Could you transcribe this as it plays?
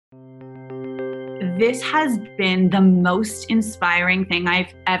This has been the most inspiring thing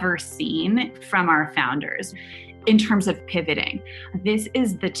I've ever seen from our founders in terms of pivoting. This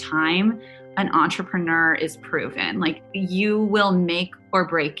is the time an entrepreneur is proven. Like, you will make or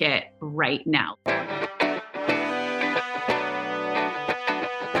break it right now.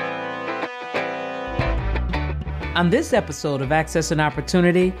 On this episode of Access and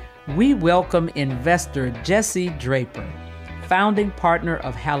Opportunity, we welcome investor Jesse Draper, founding partner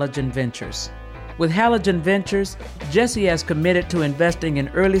of Halogen Ventures. With Halogen Ventures, Jesse has committed to investing in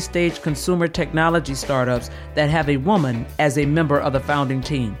early-stage consumer technology startups that have a woman as a member of the founding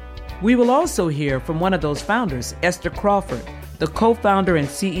team. We will also hear from one of those founders, Esther Crawford, the co-founder and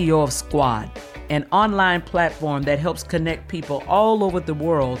CEO of Squad, an online platform that helps connect people all over the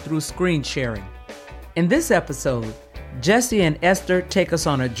world through screen sharing. In this episode, Jesse and Esther take us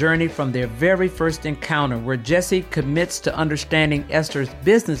on a journey from their very first encounter, where Jesse commits to understanding Esther's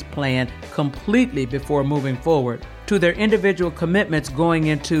business plan completely before moving forward, to their individual commitments going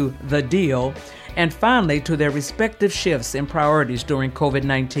into the deal, and finally to their respective shifts in priorities during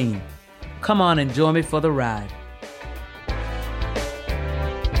COVID-19. Come on and join me for the ride.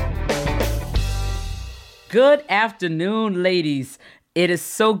 Good afternoon, ladies. It is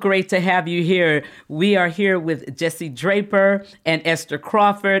so great to have you here. We are here with Jesse Draper and Esther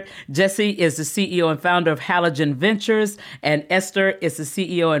Crawford. Jesse is the CEO and founder of Halogen Ventures, and Esther is the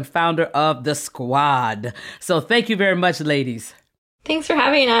CEO and founder of The Squad. So thank you very much, ladies. Thanks for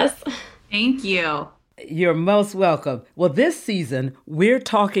having us. Thank you. You're most welcome. Well, this season, we're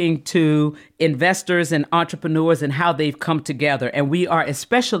talking to investors and entrepreneurs and how they've come together. And we are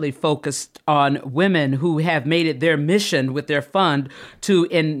especially focused on women who have made it their mission with their fund to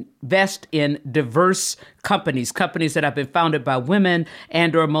invest in diverse companies that have been founded by women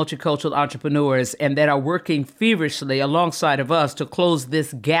and or multicultural entrepreneurs, and that are working feverishly alongside of us to close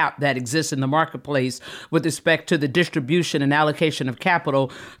this gap that exists in the marketplace with respect to the distribution and allocation of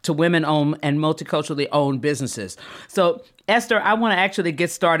capital to women-owned and multiculturally owned businesses. So Esther, I want to actually get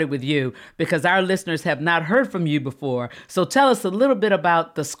started with you because our listeners have not heard from you before. So tell us a little bit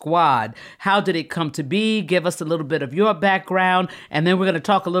about The Squad. How did it come to be? Give us a little bit of your background, and then we're going to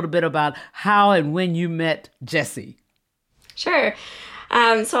talk a little bit about how and when you met Jesse. Sure.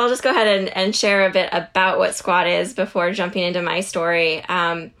 So I'll just go ahead and share a bit about what Squad is before jumping into my story.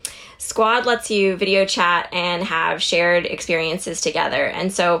 Squad lets you video chat and have shared experiences together.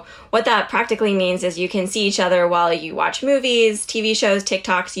 And so what that practically means is you can see each other while you watch movies, TV shows,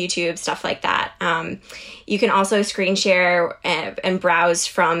 TikToks, YouTube, stuff like that. You can also screen share and browse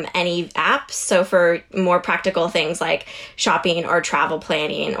from any apps. So for more practical things like shopping or travel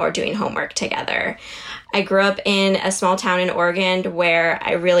planning or doing homework together. I grew up in a small town in Oregon where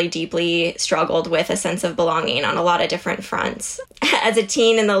I really deeply struggled with a sense of belonging on a lot of different fronts. As a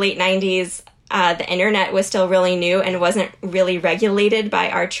teen in the late 90s, the internet was still really new and wasn't really regulated by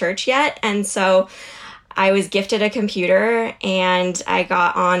our church yet. And so I was gifted a computer and I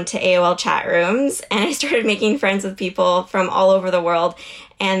got on to AOL chat rooms and I started making friends with people from all over the world.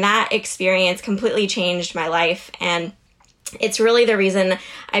 And that experience completely changed my life. And it's really the reason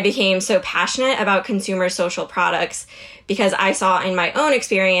I became so passionate about consumer social products, because I saw in my own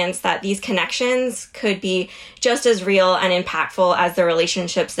experience that these connections could be just as real and impactful as the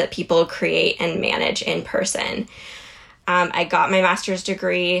relationships that people create and manage in person. I got my master's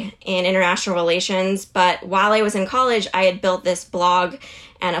degree in international relations, but while I was in college, I had built this blog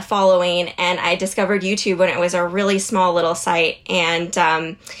and a following, and I discovered YouTube when it was a really small little site,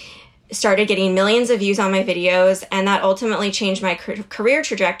 and started getting millions of views on my videos, and that ultimately changed my career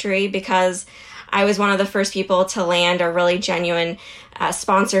trajectory because I was one of the first people to land a really genuine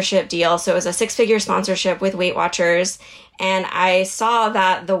sponsorship deal. So it was a 6-figure sponsorship with Weight Watchers, and I saw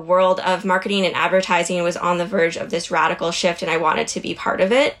that the world of marketing and advertising was on the verge of this radical shift, and I wanted to be part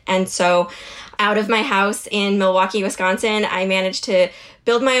of it. And so out of my house in Milwaukee, Wisconsin, I managed to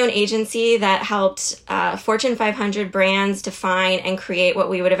build my own agency that helped Fortune 500 brands define and create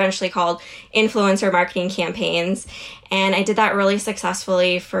what we would eventually call influencer marketing campaigns. And I did that really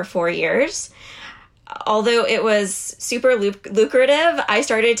successfully for 4 years. Although it was super lucrative, I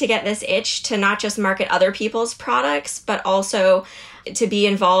started to get this itch to not just market other people's products, but also to be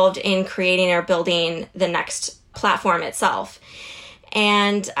involved in creating or building the next platform itself.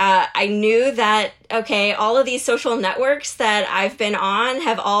 And I knew that, okay, all of these social networks that I've been on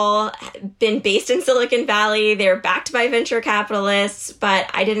have all been based in Silicon Valley. They're backed by venture capitalists, but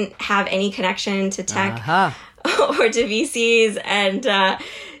I didn't have any connection to tech or to VCs. And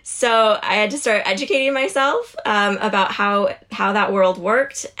so I had to start educating myself about how that world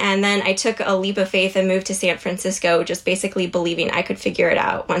worked. And then I took a leap of faith and moved to San Francisco, just basically believing I could figure it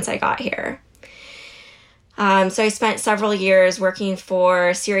out once I got here. So I spent several years working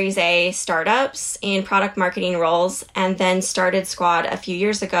for Series A startups in product marketing roles, and then started Squad a few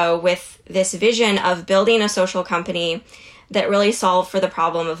years ago with this vision of building a social company that really solved for the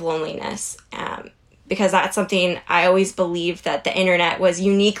problem of loneliness. Because that's something I always believed that the internet was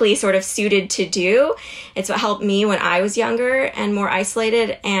uniquely sort of suited to do. It's what helped me when I was younger and more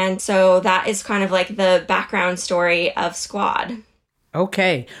isolated. And so that is kind of like the background story of Squad.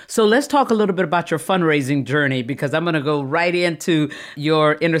 Okay, so let's talk a little bit about your fundraising journey, because I'm going to go right into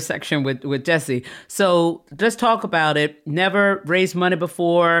your intersection with Jessie. So let's talk about it. Never raised money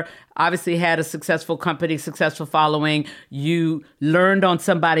before, obviously had a successful company, successful following. You learned on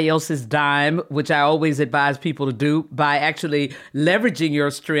somebody else's dime, which I always advise people to do, by actually leveraging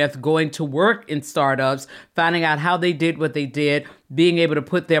your strength, going to work in startups, finding out how they did what they did, being able to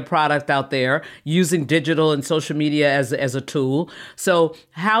put their product out there, using digital and social media as a tool. So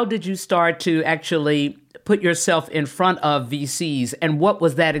how did you start to actually put yourself in front of VCs, and what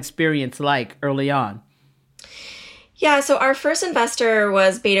was that experience like early on? Yeah, so our first investor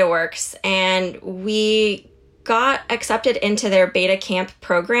was BetaWorks, and we got accepted into their Beta Camp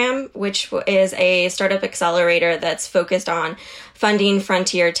program, which is a startup accelerator that's focused on funding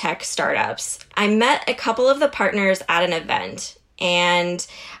frontier tech startups. I met a couple of the partners at an event, and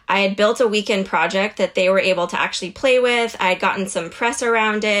I had built a weekend project that they were able to actually play with. I had gotten some press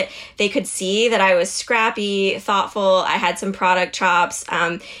around it. They could see that I was scrappy, thoughtful. I had some product chops.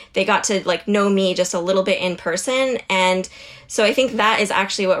 They got to know me just a little bit in person. And so I think that is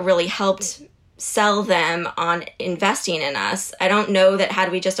actually what really helped sell them on investing in us. I don't know that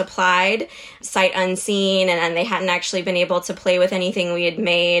had we just applied sight unseen and they hadn't actually been able to play with anything we had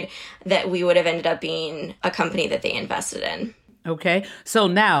made, that we would have ended up being a company that they invested in. Okay. So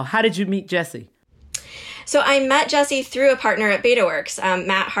now, how did you meet Jessie? So I met Jessie through a partner at BetaWorks.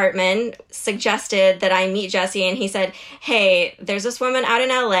 Matt Hartman suggested that I meet Jessie, and he said, hey, there's this woman out in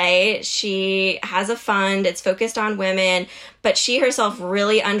LA. She has a fund. It's focused on women, but she herself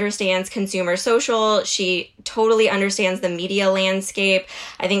really understands consumer social. She totally understands the media landscape.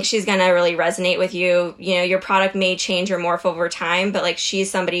 I think she's going to really resonate with you. You know, your product may change or morph over time, but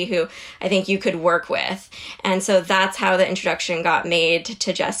she's somebody who I think you could work with. And so that's how the introduction got made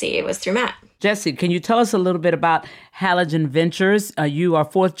to Jessie. It was through Matt. Jessie, can you tell us a little bit about Halogen Ventures? You are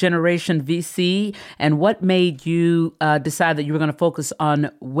fourth generation VC, and what made you decide that you were going to focus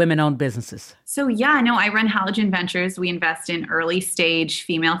on women-owned businesses? So I run Halogen Ventures. We invest in early stage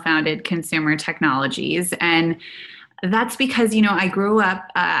female-founded consumer technologies. And that's because, I grew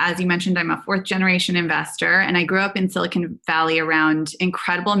up, as you mentioned, I'm a fourth generation investor, and I grew up in Silicon Valley around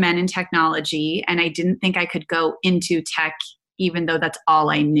incredible men in technology. And I didn't think I could go into tech, even though that's all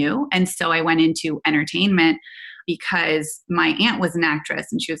I knew. And so I went into entertainment because my aunt was an actress,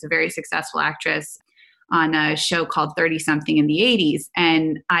 and she was a very successful actress on a show called 30 something in the 80s.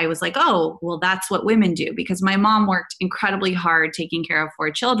 And I was like, oh, well, that's what women do, because my mom worked incredibly hard taking care of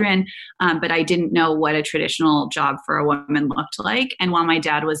 4 children. But I didn't know what a traditional job for a woman looked like. And while my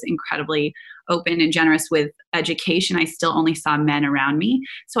dad was incredibly open and generous with education, I still only saw men around me.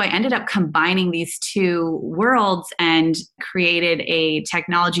 So I ended up combining these two worlds and created a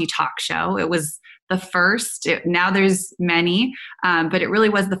technology talk show. It was the first. Now there's many, but it really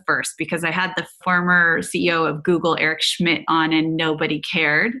was the first, because I had the former CEO of Google, Eric Schmidt, on, and nobody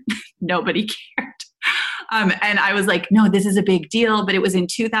cared. Nobody cared. And I was like, no, this is a big deal. But it was in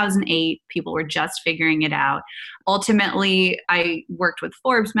 2008. People were just figuring it out. Ultimately, I worked with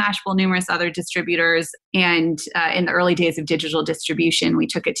Forbes, Mashable, numerous other distributors. And in the early days of digital distribution, we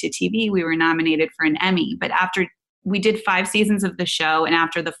took it to TV. We were nominated for an Emmy. But after we did 5 seasons of the show, and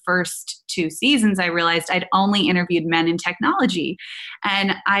after the first 2 seasons, I realized I'd only interviewed men in technology.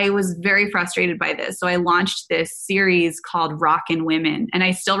 And I was very frustrated by this. So I launched this series called Rockin' Women. And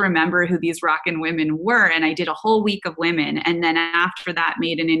I still remember who these Rockin' Women were. And I did a whole week of women. And then after that,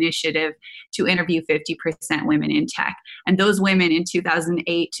 made an initiative to interview 50% women in tech. And those women in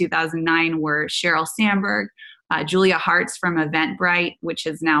 2008, 2009 were Sheryl Sandberg, Julia Hartz from Eventbrite, which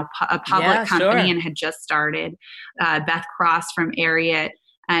is now a public company and had just started, Beth Cross from Ariat,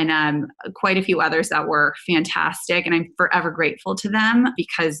 and quite a few others that were fantastic. And I'm forever grateful to them,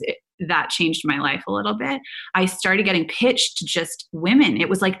 because that changed my life a little bit. I started getting pitched to just women. It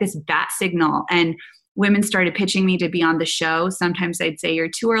was like this bat signal. And women started pitching me to be on the show. Sometimes I'd say, you're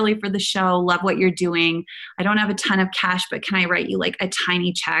too early for the show. Love what you're doing. I don't have a ton of cash, but can I write you like a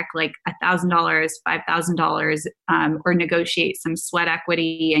tiny check, like $1,000, $5,000, or negotiate some sweat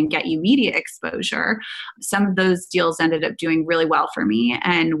equity and get you media exposure? Some of those deals ended up doing really well for me.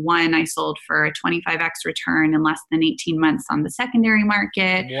 And one I sold for a 25x return in less than 18 months on the secondary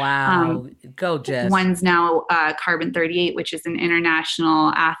market. Wow. Go, Jess. One's now Carbon 38, which is an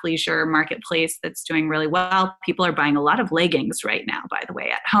international athleisure marketplace that's doing really well. People are buying a lot of leggings right now, by the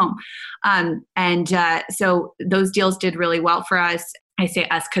way, at home. So those deals did really well for us. I say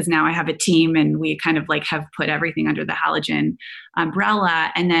us because now I have a team and we kind of like have put everything under the Halogen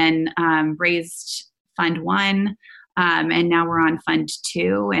umbrella, and then raised Fund 1. And now we're on Fund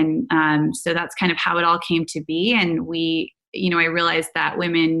 2. And so that's kind of how it all came to be. And I realized that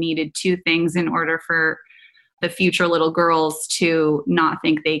women needed two things in order for the future little girls to not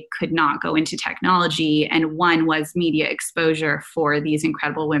think they could not go into technology. And one was media exposure for these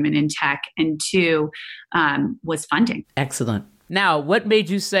incredible women in tech. And two was funding. Excellent. Now, what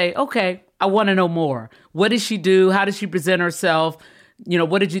made you say, okay, I want to know more? What did she do? How did she present herself?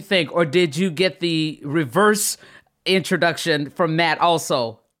 What did you think? Or did you get the reverse introduction from Matt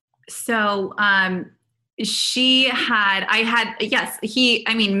also? So, Matt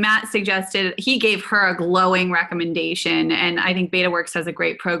suggested, he gave her a glowing recommendation. And I think BetaWorks has a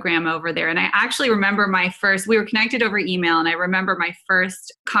great program over there. And I actually remember we were connected over email. And I remember my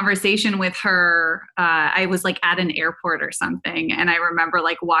first conversation with her. I was like at an airport or something. And I remember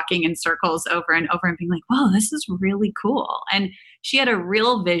like walking in circles over and over and being like, whoa, this is really cool. And she had a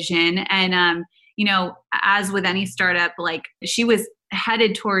real vision. And, as with any startup, like she was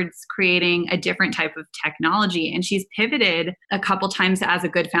headed towards creating a different type of technology. And she's pivoted a couple times, as a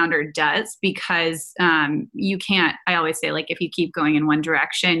good founder does, because you can't, I always say, like, if you keep going in one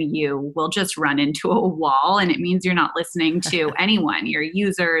direction, you will just run into a wall. And it means you're not listening to anyone, your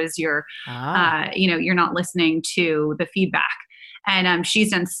users, you're not listening to the feedback. And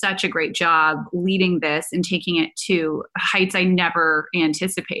she's done such a great job leading this and taking it to heights I never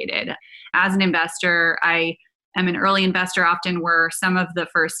anticipated. As an investor, I am an early investor. Often we're some of the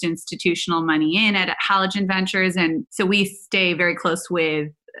first institutional money in at Halogen Ventures. And so we stay very close with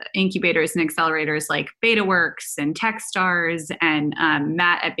incubators and accelerators like BetaWorks and Techstars. And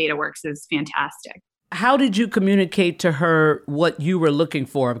Matt at BetaWorks is fantastic. How did you communicate to her what you were looking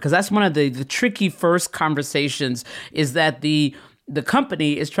for? Because that's one of the tricky first conversations, is that the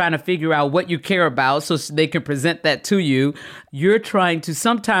company is trying to figure out what you care about so they can present that to you. You're trying to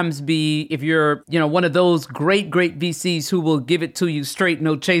sometimes be, if you're, one of those great VCs who will give it to you straight,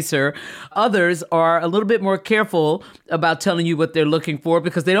 no chaser. Others are a little bit more careful about telling you what they're looking for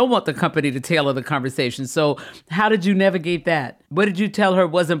because they don't want the company to tailor the conversation. So how did you navigate that? What did you tell her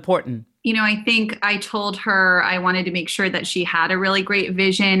was important? I think I told her I wanted to make sure that she had a really great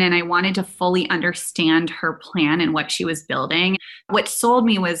vision, and I wanted to fully understand her plan and what she was building. What sold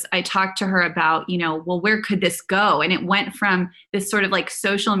me was I talked to her about, where could this go? And it went from this sort of like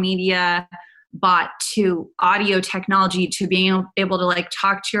social media bot to audio technology to being able to like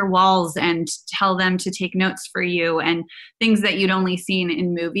talk to your walls and tell them to take notes for you and things that you'd only seen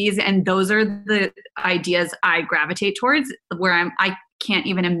in movies. And those are the ideas I gravitate towards, where I can't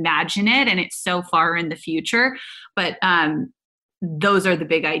even imagine it, and it's so far in the future, but those are the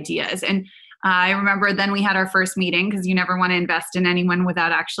big ideas. And I remember then we had our first meeting, because you never want to invest in anyone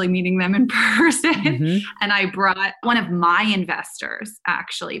without actually meeting them in person. Mm-hmm. And I brought one of my investors,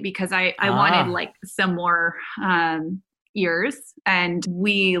 actually, because I wanted like some more ears, and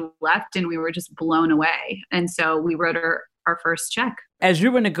we left and we were just blown away. And so we wrote our first check. As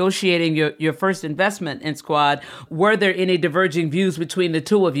you were negotiating your first investment in Squad, were there any diverging views between the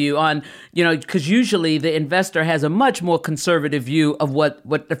two of you on, because usually the investor has a much more conservative view of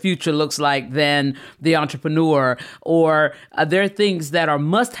what the future looks like than the entrepreneur? Or are there things that are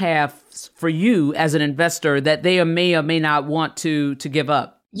must-haves for you as an investor that they may or may not want to give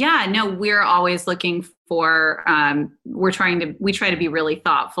up? Yeah, no, we're always looking for, we try to be really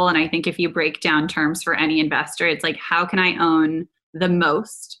thoughtful. And I think if you break down terms for any investor, it's like, how can I own the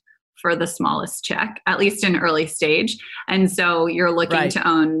most for the smallest check, at least in early stage? And so you're looking to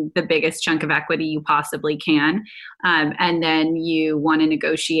own the biggest chunk of equity you possibly can. And then you want to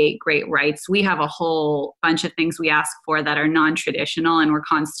negotiate great rights. We have a whole bunch of things we ask for that are non-traditional, and we're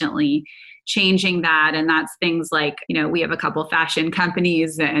constantly changing that. And that's things like, we have a couple fashion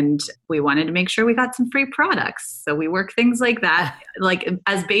companies and we wanted to make sure we got some free products. So we work things like that, like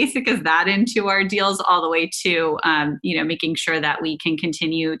as basic as that into our deals, all the way to, making sure that we can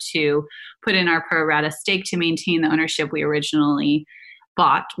continue to put in our pro rata stake to maintain the ownership we originally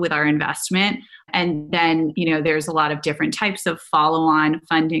bought with our investment. And then, there's a lot of different types of follow-on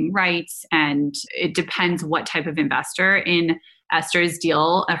funding rights, and it depends what type of investor. In Esther's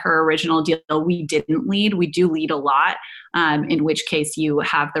deal, her original deal, we didn't lead. We do lead a lot, in which case you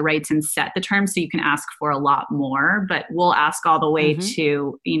have the rights and set the terms, so you can ask for a lot more, but we'll ask all the way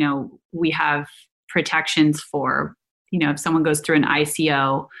to, we have protections for, if someone goes through an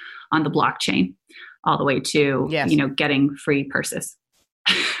ICO on the blockchain, all the way to, getting free purses.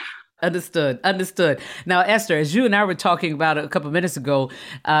 Understood. Now, Esther, as you and I were talking about a couple of minutes ago,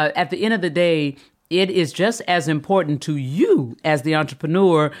 at the end of the day, it is just as important to you as the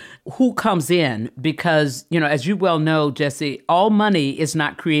entrepreneur who comes in, because, as you well know, Jessie, all money is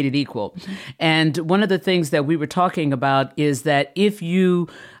not created equal. And one of the things that we were talking about is that if you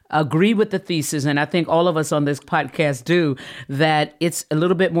agree with the thesis, and I think all of us on this podcast do, that it's a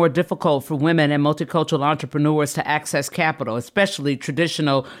little bit more difficult for women and multicultural entrepreneurs to access capital, especially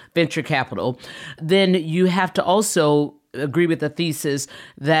traditional venture capital, then you have to also agree with the thesis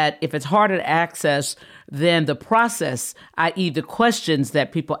that if it's harder to access, then the process, i.e. the questions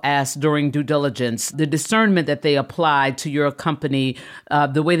that people ask during due diligence, the discernment that they apply to your company,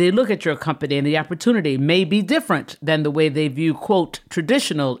 the way they look at your company and the opportunity may be different than the way they view, quote,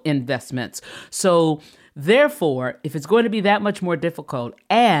 traditional investments. So therefore, if it's going to be that much more difficult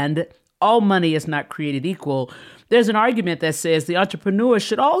and all money is not created equal, there's an argument that says the entrepreneur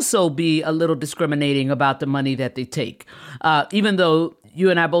should also be a little discriminating about the money that they take, even though you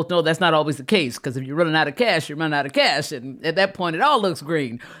and I both know that's not always the case, because if you're running out of cash, you're running out of cash. And at that point, it all looks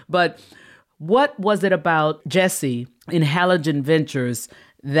green. But what was it about Jessie in Halogen Ventures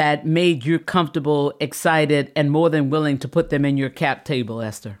that made you comfortable, excited, and more than willing to put them in your cap table,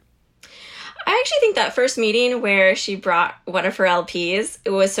 Esther? I actually think that first meeting where she brought one of her LPs, it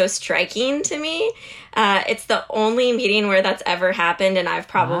was so striking to me. It's the only meeting where that's ever happened, and I've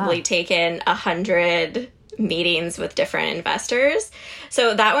probably taken 100 meetings with different investors.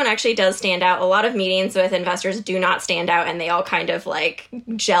 So that one actually does stand out. A lot of meetings with investors do not stand out, and they all kind of like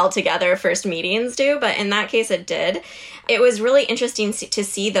gel together. First meetings do, but in that case it did. It was really interesting to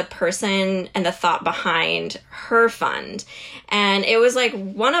see the person and the thought behind her fund. And it was like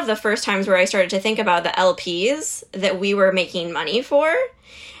one of the first times where I started to think about the LPs that we were making money for.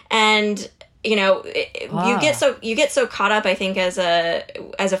 And you get so caught up, I think, as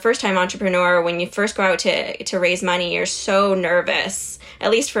a first-time entrepreneur, when you first go out to raise money, you're so nervous.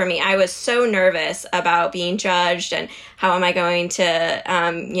 At least for me, I was so nervous about being judged and how am I going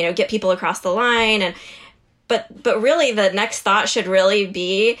to, get people across the line. But really, the next thought should really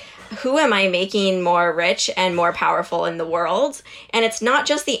be, who am I making more rich and more powerful in the world? And it's not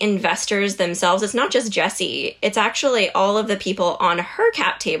just the investors themselves. It's not just Jessie. It's actually all of the people on her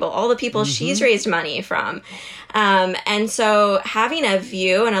cap table, all the people she's raised money from. And so having a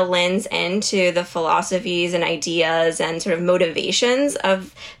view and a lens into the philosophies and ideas and sort of motivations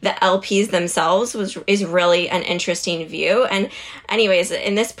of the LPs themselves is really an interesting view. And anyways,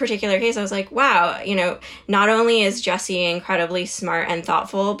 in this particular case, I was like, wow, not only is Jessie incredibly smart and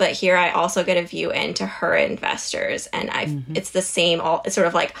thoughtful, but here I also get a view into her investors, and it's the same, it's sort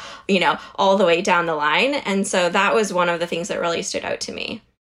of like, all the way down the line. And so that was one of the things that really stood out to me.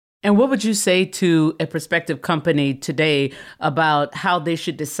 And what would you say to a prospective company today about how they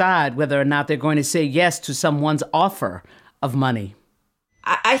should decide whether or not they're going to say yes to someone's offer of money?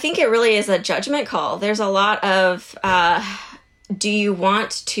 I think it really is a judgment call. There's a lot of, do you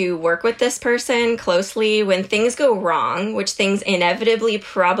want to work with this person closely when things go wrong, which things inevitably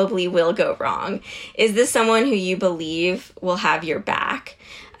probably will go wrong? Is this someone who you believe will have your back?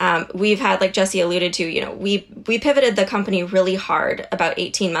 We've had, like Jessie alluded to, we pivoted the company really hard about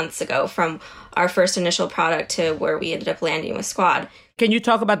 18 months ago from our first initial product to where we ended up landing with Squad. Can you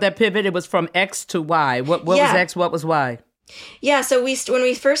talk about that pivot? It was from X to Y. What was X? What was Y? Yeah, so when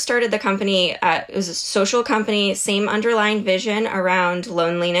we first started the company, it was a social company, same underlying vision around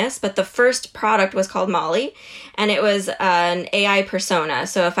loneliness, but the first product was called Molly, and it was an AI persona.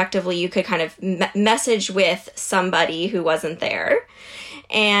 So effectively, you could kind of message with somebody who wasn't there.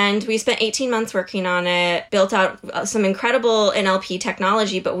 And we spent 18 months working on it, built out some incredible NLP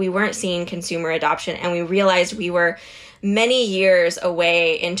technology, but we weren't seeing consumer adoption. And we realized we were many years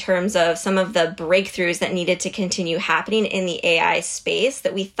away in terms of some of the breakthroughs that needed to continue happening in the AI space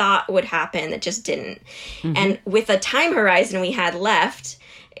that we thought would happen that just didn't. And with the time horizon we had left,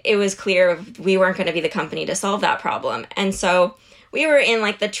 it was clear we weren't going to be the company to solve that problem. And so we were in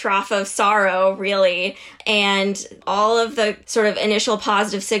like the trough of sorrow, really. And all of the sort of initial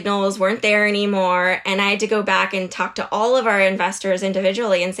positive signals weren't there anymore. And I had to go back and talk to all of our investors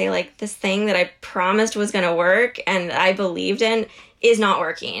individually and say, like, this thing that I promised was going to work and I believed in is not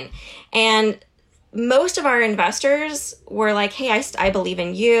working. And most of our investors were like, hey, I believe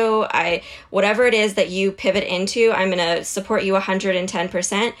in you. Whatever it is that you pivot into, I'm going to support you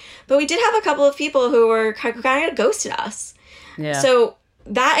 110%. But we did have a couple of people who were kind of ghosted us. Yeah. So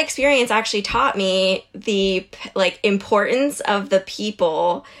that experience actually taught me the importance of the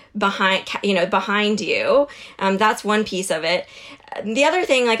people behind you. That's one piece of it. The other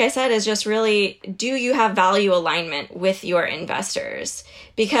thing, like I said, is just really, do you have value alignment with your investors?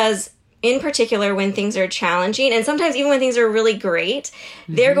 Because in particular, when things are challenging, and sometimes even when things are really great,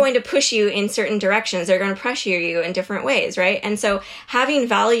 they're going to push you in certain directions. They're going to pressure you in different ways, right? And so having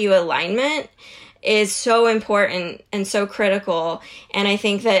value alignment is so important and so critical. And I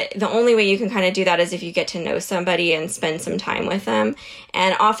think that the only way you can kind of do that is if you get to know somebody and spend some time with them.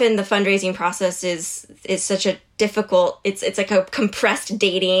 And often the fundraising process is such a difficult, it's like a compressed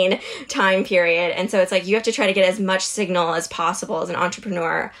dating time period. And so it's like you have to try to get as much signal as possible as an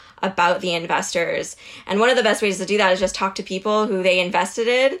entrepreneur about the investors. And one of the best ways to do that is just talk to people who they invested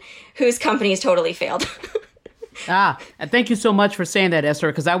in, whose companies totally failed. And thank you so much for saying that, Esther,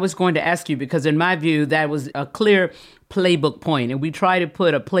 because I was going to ask you, because in my view, that was a clear playbook point. And we try to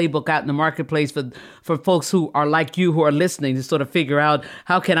put a playbook out in the marketplace for folks who are like you, who are listening, to sort of figure out,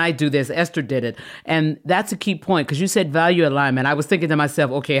 how can I do this? Esther did it. And that's a key point, because you said value alignment. I was thinking to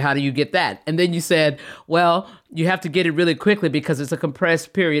myself, okay, how do you get that? And then you said, well, you have to get it really quickly because it's a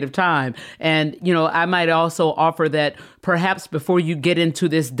compressed period of time. And, I might also offer that perhaps before you get into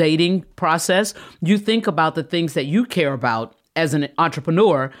this dating process, you think about the things that you care about as an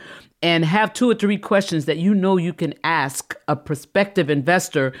entrepreneur and have 2 or 3 questions that you can ask a prospective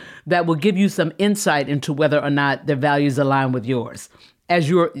investor that will give you some insight into whether or not their values align with yours.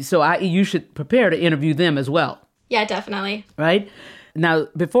 You should prepare to interview them as well. Yeah, definitely. Right? Now,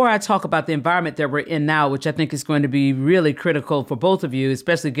 before I talk about the environment that we're in now, which I think is going to be really critical for both of you,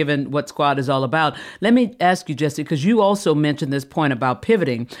 especially given what Squad is all about, let me ask you, Jesse, because you also mentioned this point about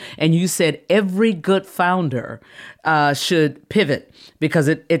pivoting, and you said every good founder should pivot because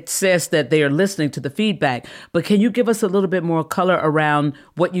it says that they are listening to the feedback. But can you give us a little bit more color around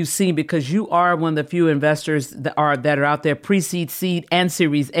what you've seen? Because you are one of the few investors that are out there, pre-seed, seed, and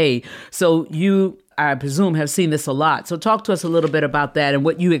Series A. So you, I presume, have seen this a lot. So talk to us a little bit about that and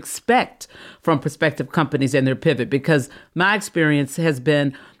what you expect from prospective companies and their pivot, because my experience has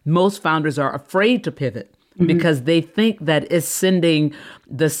been most founders are afraid to pivot because they think that it's sending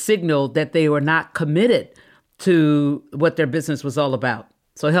the signal that they were not committed to what their business was all about.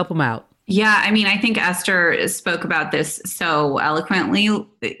 So help them out. Yeah, I mean, I think Esther spoke about this so eloquently.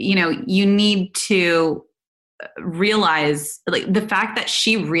 You need to realize, like, the fact that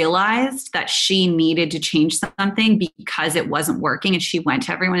she realized that she needed to change something because it wasn't working, and she went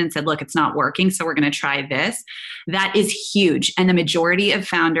to everyone and said, look, it's not working, so we're going to try this. That is huge. And the majority of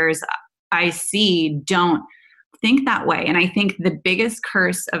founders I see don't think that way. And I think the biggest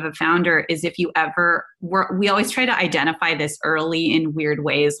curse of a founder is if you ever we always try to identify this early in weird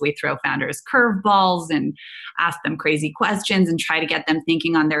ways. We throw founders curveballs and ask them crazy questions and try to get them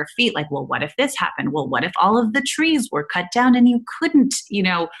thinking on their feet. Like, well, what if this happened? Well, what if all of the trees were cut down and you couldn't,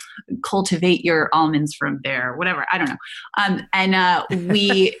 cultivate your almonds from there, whatever. I don't know.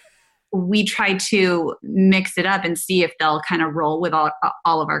 We try to mix it up and see if they'll kind of roll with all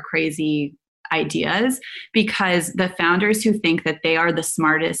of our crazy ideas, because the founders who think that they are the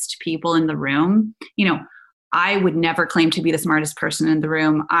smartest people in the room, I would never claim to be the smartest person in the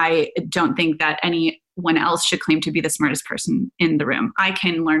room. I don't think that anyone else should claim to be the smartest person in the room. I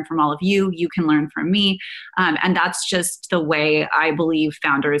can learn from all of you. You can learn from me. And that's just the way I believe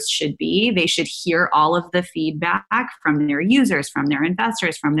founders should be. They should hear all of the feedback from their users, from their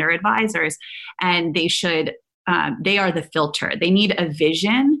investors, from their advisors, and they are the filter. They need a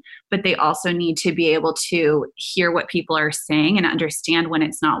vision, but they also need to be able to hear what people are saying and understand when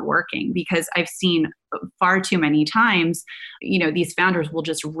it's not working. Because I've seen far too many times, these founders will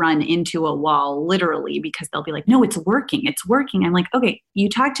just run into a wall literally because they'll be like, no, it's working. It's working. I'm like, okay, you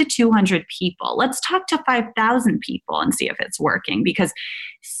talk to 200 people. Let's talk to 5,000 people and see if it's working, because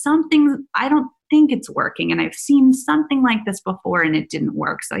I don't think it's working. And I've seen something like this before and it didn't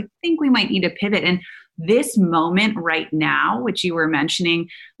work. So I think we might need to pivot. And this moment right now, which you were mentioning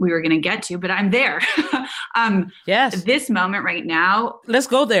we were going to get to, but I'm there. Yes. This moment right now. Let's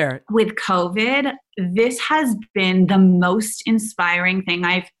go there. With COVID, this has been the most inspiring thing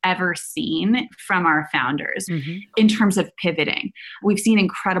I've ever seen from our founders in terms of pivoting. We've seen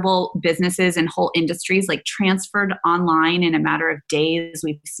incredible businesses and whole industries like transferred online in a matter of days.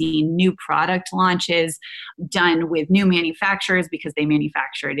 We've seen new product launches done with new manufacturers because they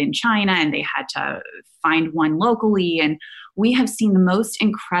manufactured in China and they had to find one locally. And we have seen the most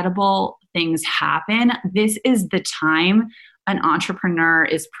incredible things happen. This is the time an entrepreneur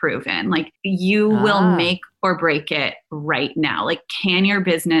is proven. Like you will make or break it right now. Like, can your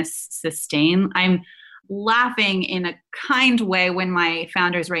business sustain? I'm laughing in a kind way when my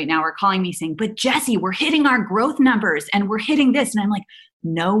founders right now are calling me saying, but Jessie, we're hitting our growth numbers and we're hitting this. And I'm like,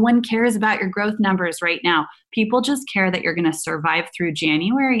 no one cares about your growth numbers right now. People just care that you're going to survive through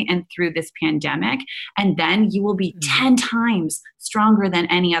January and through this pandemic. And then you will be 10 times stronger than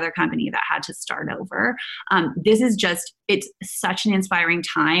any other company that had to start over. This is just, it's such an inspiring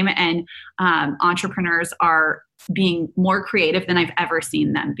time. And entrepreneurs are being more creative than I've ever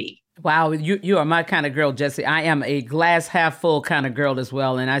seen them be. Wow, you are my kind of girl, Jessie. I am a glass half full kind of girl as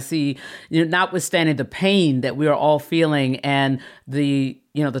well. And I see, notwithstanding the pain that we are all feeling and the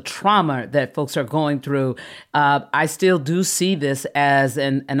trauma that folks are going through, I still do see this as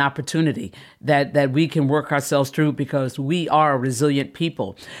an opportunity that we can work ourselves through because we are a resilient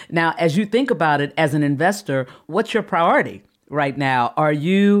people. Now, as you think about it as an investor, what's your priority right now? Are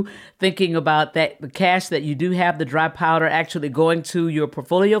you thinking about that the cash that you do have, the dry powder, actually going to your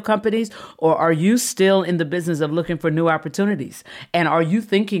portfolio companies, or are you still in the business of looking for new opportunities? And are you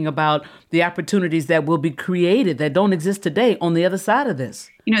thinking about the opportunities that will be created that don't exist today on the other side of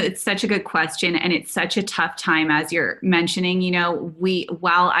this? It's such a good question, and it's such a tough time, as you're mentioning.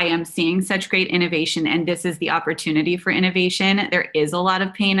 While I am seeing such great innovation, and this is the opportunity for innovation, there is a lot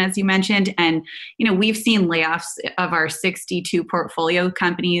of pain, as you mentioned. And, we've seen layoffs of our 62 portfolio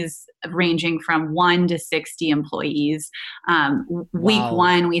companies ranging from 1 to 60 employees. Week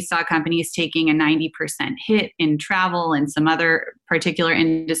one, we saw companies taking a 90% hit in travel and some other particular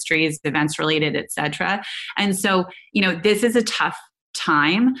industries, events related, et cetera. And so, this is a tough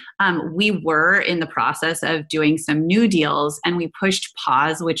time. We were in the process of doing some new deals and we pushed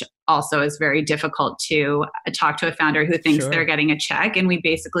pause, which also is very difficult to talk to a founder who thinks they're getting a check. And we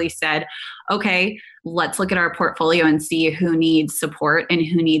basically said, okay, let's look at our portfolio and see who needs support and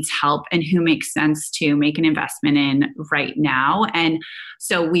who needs help and who makes sense to make an investment in right now. And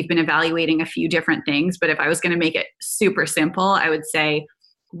so we've been evaluating a few different things, but if I was going to make it super simple, I would say,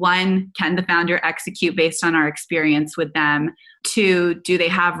 1, can the founder execute based on our experience with them? 2, do they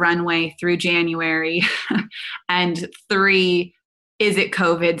have runway through January? And 3, is it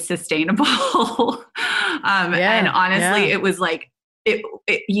COVID sustainable? And honestly, it was like,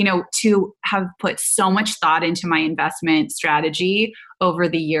 to have put so much thought into my investment strategy over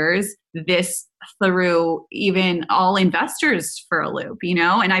the years, this threw even all investors for a loop,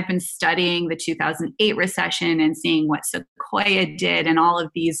 and I've been studying the 2008 recession and seeing what Sequoia did and all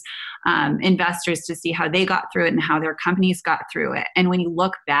of these investors to see how they got through it and how their companies got through it. And when you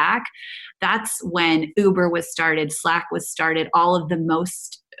look back, that's when Uber was started, Slack was started, all of the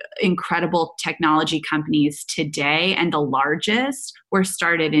most incredible technology companies today and the largest were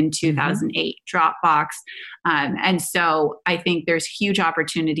started in 2008, Dropbox. And so I think there's huge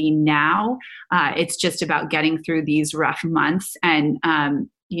opportunity now. It's just about getting through these rough months. And,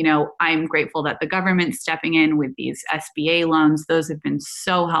 I'm grateful that the government's stepping in with these SBA loans. Those have been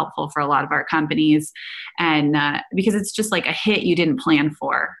so helpful for a lot of our companies. And because it's just like a hit you didn't plan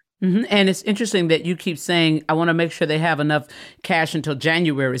for. And it's interesting that you keep saying, I want to make sure they have enough cash until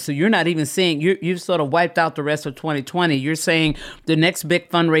January. So you're not even seeing, you've sort of wiped out the rest of 2020. You're saying the next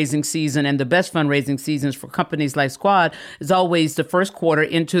big fundraising season and the best fundraising seasons for companies like Squad is always the first quarter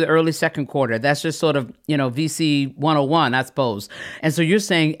into the early second quarter. That's just sort of, VC 101, I suppose. And so you're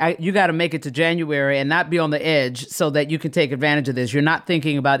saying you got to make it to January and not be on the edge so that you can take advantage of this. You're not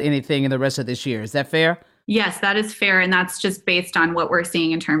thinking about anything in the rest of this year. Is that fair? Yes, that is fair. And that's just based on what we're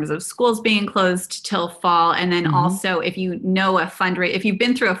seeing in terms of schools being closed till fall. And then also, if you know if you've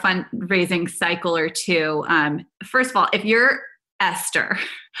been through a fundraising cycle or two, first of all, if you're Esther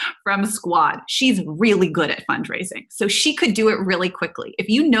from Squad, she's really good at fundraising. So she could do it really quickly. If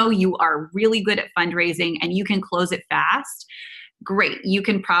you know you are really good at fundraising and you can close it fast, great. You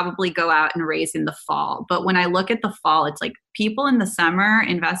can probably go out and raise in the fall. But when I look at the fall, it's like people in the summer,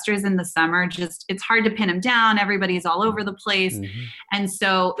 investors in the summer, it's hard to pin them down. Everybody's all over the place. And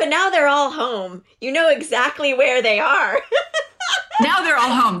so. But now they're all home. You know exactly where they are. Now they're all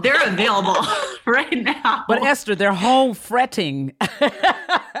home. They're available right now. But Esther, they're home fretting.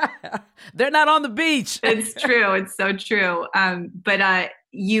 They're not on the beach. It's true. It's so true. But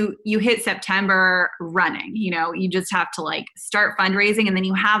you hit September running, you just have to like start fundraising, and then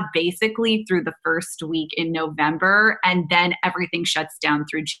you have basically through the first week in November, and then everything shuts down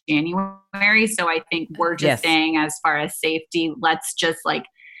through January. So I think we're just saying, as far as safety, let's just like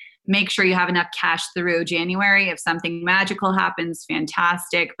make sure you have enough cash through January. If something magical happens,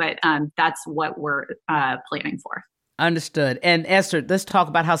 fantastic. But that's what we're planning for. Understood. And Esther, let's talk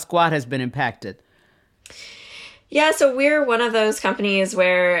about how Squad has been impacted. Yeah, so we're one of those companies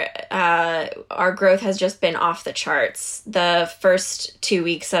where our growth has just been off the charts. The first 2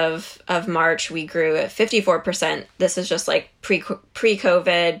 weeks of March, we grew at 54%. This is just like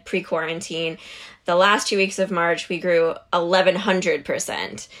pre-COVID, pre-quarantine. The last 2 weeks of March, we grew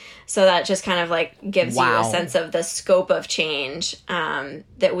 1,100%. So that just kind of like gives you a sense of the scope of change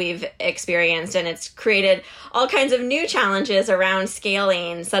that we've experienced. And it's created all kinds of new challenges around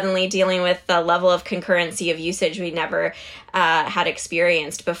scaling, suddenly dealing with the level of concurrency of usage we never had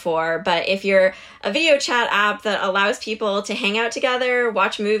experienced before. But if you're a video chat app that allows people to hang out together,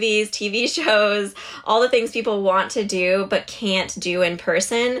 watch movies, TV shows, all the things people want to do but can't do in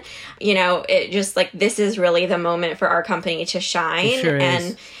person, it just like, this is really the moment for our company to shine. It sure and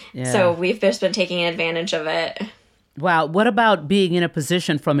is. Yeah. So we've just been taking advantage of it. Wow. What about being in a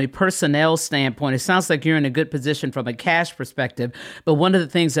position from a personnel standpoint? It sounds like you're in a good position from a cash perspective. But one of the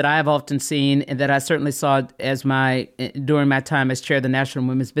things that I've often seen, and that I certainly saw during my time as chair of the National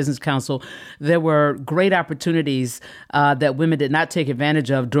Women's Business Council, there were great opportunities that women did not take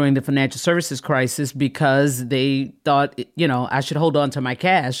advantage of during the financial services crisis because they thought, I should hold on to my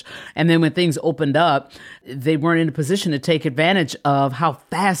cash. And then when things opened up, they weren't in a position to take advantage of how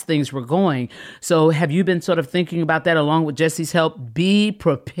fast things were going. So have you been sort of thinking about that along with Jesse's help? Be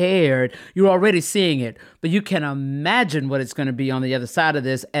prepared. You're already seeing it, but you can imagine what it's going to be on the other side of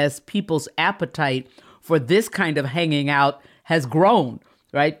this as people's appetite for this kind of hanging out has grown,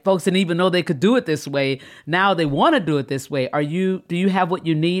 right? Folks didn't even know they could do it this way. Now they want to do it this way. Do you have what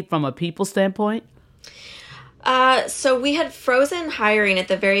you need from a people standpoint? So we had frozen hiring at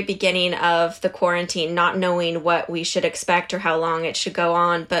the very beginning of the quarantine, not knowing what we should expect or how long it should go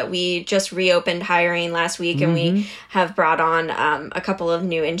on. But we just reopened hiring last week, and we have brought on a couple of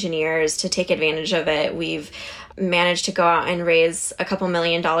new engineers to take advantage of it. We've managed to go out and raise a couple $1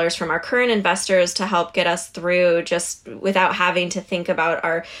 million from our current investors to help get us through just without having to think about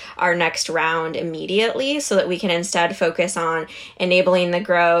our next round immediately, so that we can instead focus on enabling the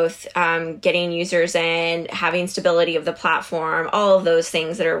growth, getting users in, having stability of the platform, all of those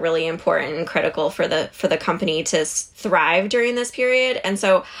things that are really important and critical for the company to thrive during this period. And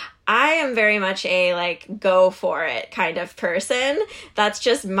so I am very much a like go for it kind of person. That's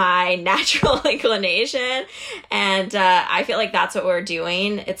just my natural inclination. And I feel like that's what we're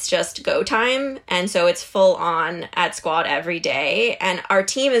doing. It's just go time. And so it's full on at Squad every day. And our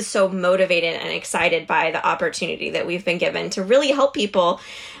team is so motivated and excited by the opportunity that we've been given to really help people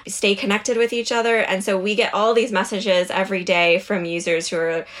stay connected with each other. And so we get all these messages every day from users who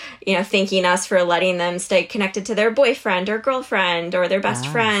are, thanking us for letting them stay connected to their boyfriend or girlfriend or their best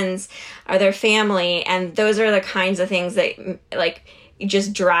friends or their family. And those are the kinds of things that like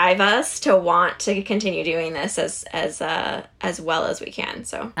just drive us to want to continue doing this as well as we can.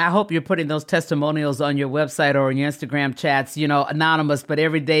 So I hope you're putting those testimonials on your website or in your Instagram chats, anonymous, but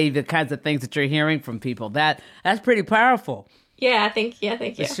every day the kinds of things that you're hearing from people. That's pretty powerful. Yeah, thank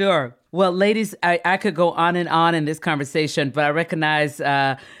you. Sure. Well, ladies, I could go on in this conversation, but I recognize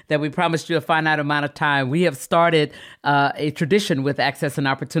that we promised you a finite amount of time. We have started a tradition with Access and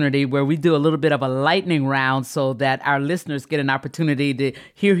Opportunity where we do a little bit of a lightning round so that our listeners get an opportunity to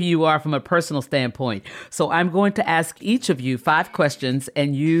hear who you are from a personal standpoint. So I'm going to ask each of you 5 questions,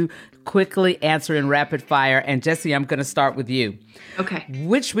 and you quickly answer in rapid fire. And Jesse, I'm going to start with you. Okay.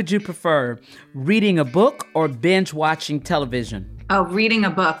 Which would you prefer, reading a book or binge watching television? Oh, reading a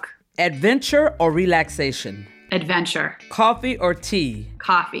book. Adventure or relaxation? Adventure. Coffee or tea?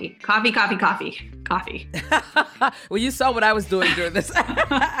 Coffee. Coffee. Well, you saw what I was doing during this.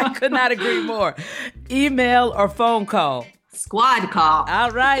 I could not agree more. Email or phone call? Squad call.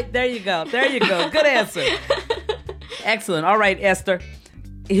 All right. There you go. Good answer. Excellent. All right, Esther.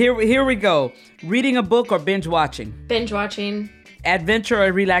 Here we go. Reading a book or binge watching? Binge watching. Adventure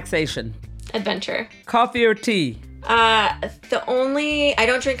or relaxation? Adventure. Coffee or tea? I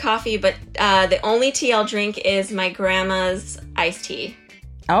don't drink coffee, but the only tea I'll drink is my grandma's iced tea.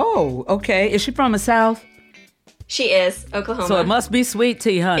 Oh, okay. Is she from the South? She is, Oklahoma. So it must be sweet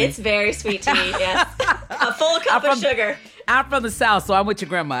tea, honey. It's very sweet tea, yes. A full cup of sugar. I'm from the South, so I'm with your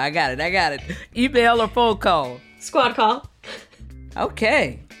grandma. I got it. Email or phone call? Squad call.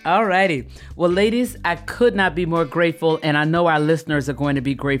 Okay. All righty. Well, ladies, I could not be more grateful, and I know our listeners are going to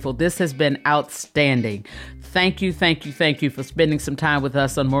be grateful. This has been outstanding. Thank you for spending some time with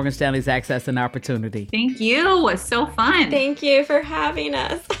us on Morgan Stanley's Access and Opportunity. Thank you. It was so fun. Thank you for having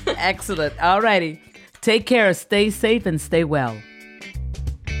us. Excellent. All righty. Take care, stay safe, and stay well.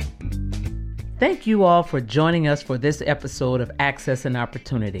 Thank you all for joining us for this episode of Access and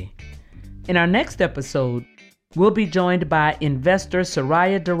Opportunity. In our next episode, we'll be joined by investor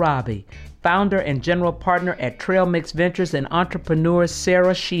Soraya Darabi, founder and general partner at Trail Mix Ventures, and entrepreneur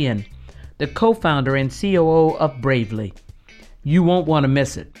Sarah Sheehan, the co-founder and COO of Bravely. You won't want to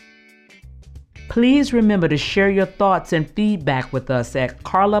miss it. Please remember to share your thoughts and feedback with us at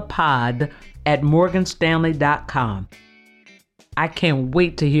carlapod@morganstanley.com. I can't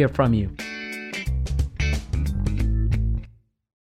wait to hear from you.